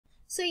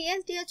So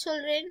yes, dear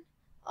children,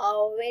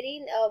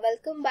 very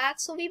welcome back.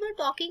 So we were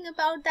talking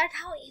about that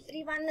how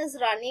everyone is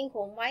running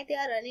home. Why they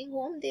are running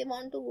home? They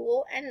want to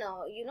go and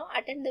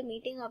attend the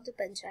meeting of the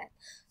panchayat.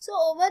 So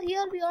over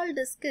here we all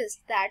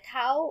discussed that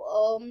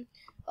how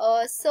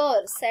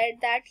sir said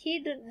that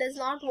he does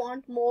not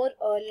want more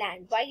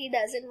land. Why he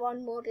doesn't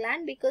want more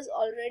land? Because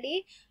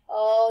already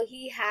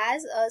he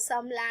has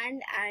some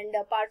land, and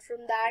apart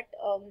from that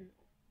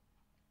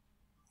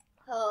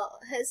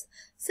his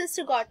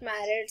sister got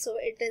married, so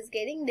it is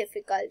getting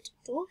difficult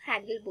to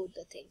handle both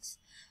the things.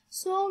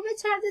 So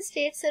which are the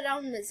states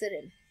around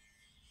Mizoram?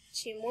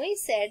 Chimoy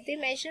said they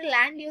measure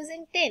land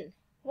using tin.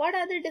 What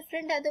are the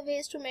different other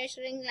ways to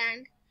measuring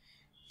land?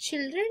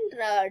 Children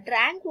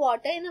drank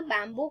water in a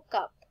bamboo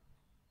cup.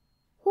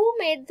 Who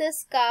made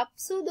this cup?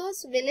 So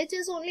those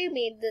villages only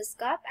made this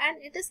cup,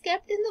 and it is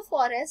kept in the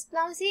forest.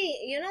 Now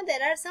see,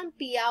 there are some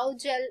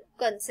Piyao Jal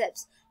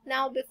concepts.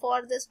 Now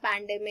before this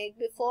pandemic,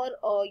 before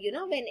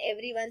when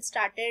everyone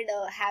started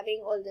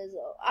having all these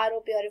RO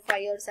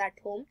purifiers at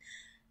home,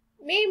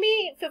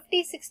 maybe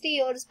 50-60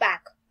 years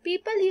back,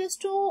 people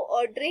used to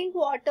drink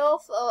water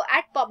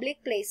at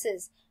public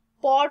places.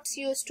 Pots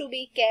used to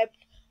be kept.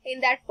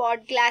 In that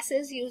pot,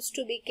 glasses used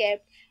to be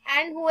kept,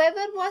 and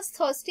whoever was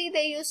thirsty,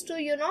 they used to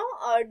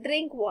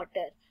drink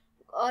water.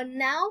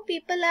 Now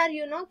people are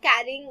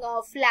carrying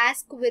a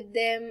flask with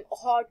them,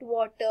 hot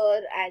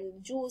water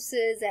and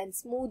juices and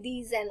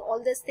smoothies and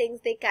all these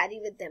things they carry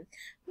with them,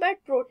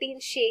 but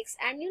protein shakes,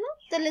 and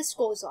the list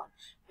goes on.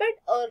 But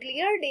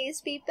earlier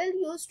days, people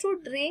used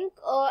to drink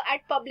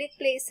at public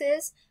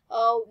places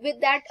with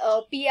that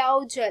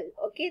Piyao Jal,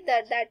 okay,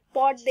 that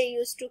pot they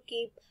used to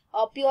keep.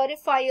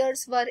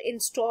 Purifiers were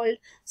installed.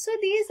 So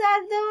these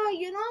are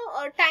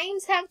the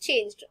times have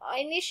changed.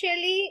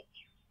 Initially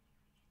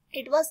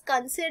it was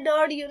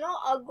considered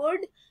a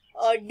good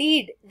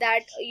deed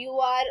that you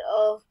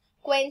are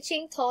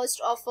quenching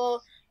thirst of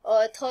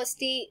a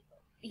thirsty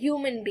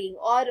human being,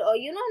 or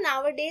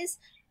nowadays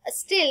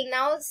still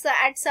now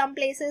at some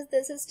places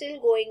this is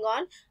still going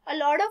on. A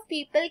lot of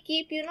people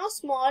keep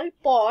small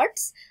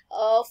pots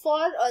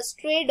for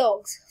stray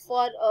dogs,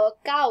 for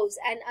cows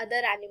and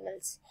other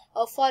animals,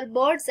 for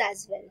birds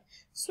as well.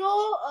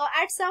 So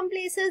at some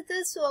places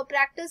this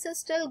practice is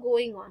still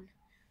going on.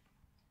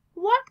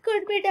 What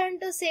could be done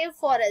to save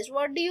forest?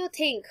 What do you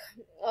think?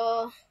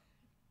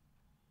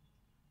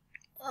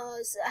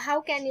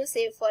 How can you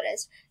save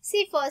forest?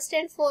 See, first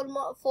and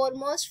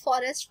foremost,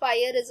 forest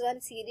fire is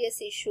one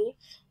serious issue.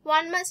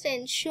 One must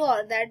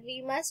ensure that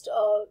we must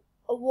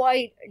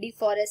avoid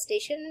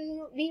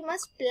deforestation. We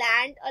must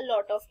plant a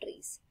lot of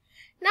trees.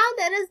 Now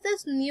there is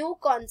this new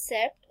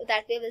concept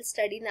that we will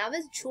study now,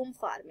 is jhum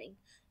farming.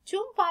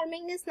 Jhum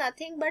farming is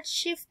nothing but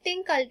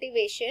shifting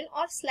cultivation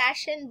or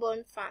slash and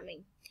burn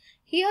farming.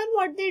 Here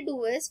what they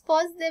do is,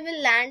 first they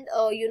will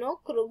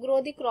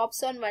grow the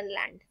crops on one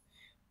land.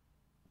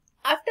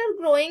 After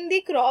growing the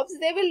crops,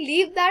 they will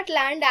leave that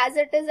land as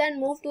it is and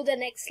move to the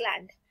next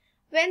land.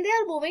 When they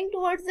are moving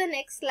towards the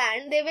next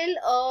land, they will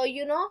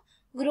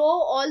grow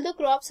all the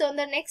crops on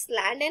the next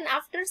land, and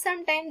after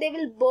some time they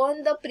will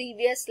burn the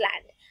previous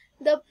land.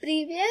 The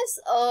previous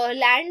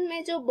land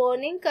में जो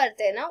burning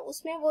करते हैं ना,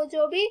 उसमें वो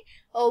जो भी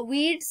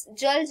weeds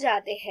जल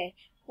जाते हैं,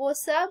 वो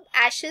सब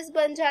ashes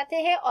बन जाते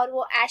हैं, और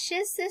वो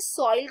ashes से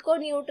soil को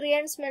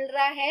nutrients मिल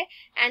रहा है.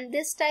 And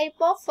this type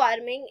of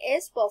farming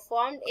is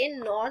performed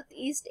in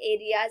northeast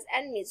areas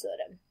and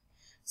Mizoram.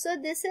 So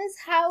this is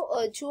how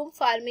jhum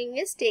farming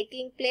is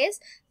taking place,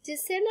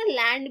 जिससे ना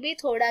land भी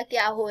थोड़ा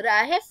क्या हो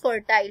रहा है,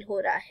 fertile हो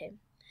रहा है.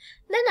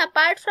 Then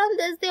apart from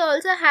this, they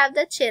also have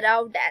the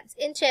Cherau dance.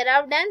 In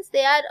Cherau dance,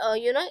 they are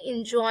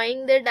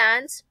enjoying the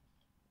dance.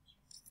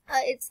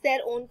 It's their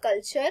own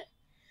culture.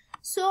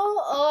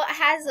 So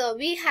as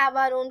we have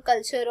our own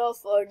culture of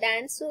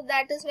dance, so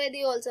that is why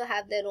they also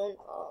have their own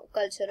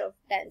culture of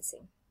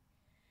dancing.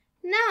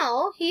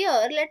 Now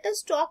here let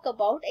us talk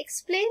about,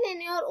 explain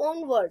in your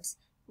own words,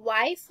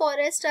 why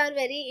forests are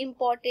very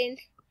important.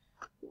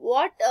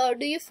 What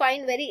do you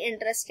find very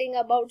interesting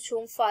about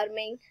jhum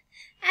farming,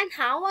 and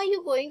how are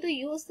you going to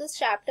use this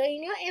chapter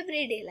in your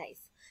everyday life?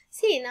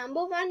 See,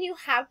 number one, you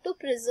have to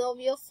preserve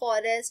your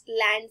forest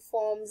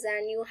landforms,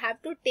 and you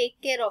have to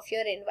take care of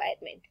your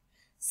environment.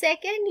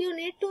 Second, you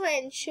need to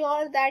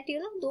ensure that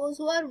those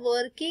who are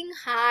working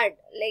hard,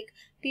 like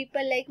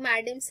people like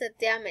Madam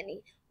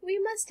Satyamani, we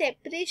must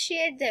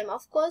appreciate them.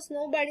 Of course,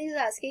 nobody is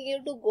asking you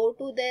to go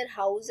to their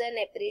house and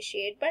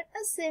appreciate, but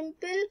a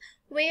simple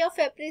way of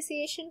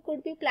appreciation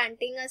could be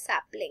planting a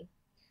sapling.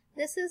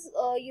 This is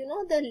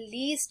the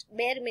least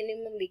bare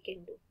minimum we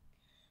can do.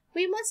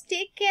 We must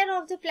take care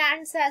of the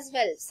plants as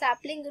well.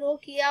 Sapling grow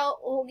kiya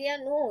ho gaya?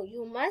 No,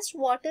 you must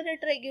water it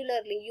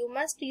regularly. You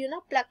must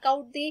pluck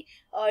out the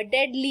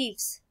dead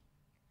leaves.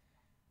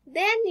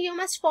 Then you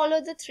must follow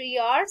the 3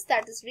 R's,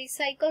 that is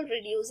recycle,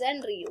 reduce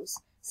and reuse.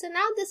 So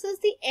now this is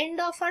the end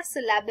of our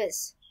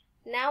syllabus.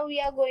 Now we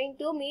are going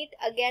to meet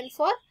again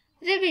for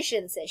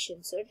revision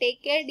session. So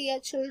take care, dear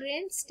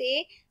children.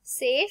 Stay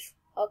safe.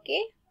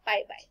 Okay.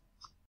 Bye bye.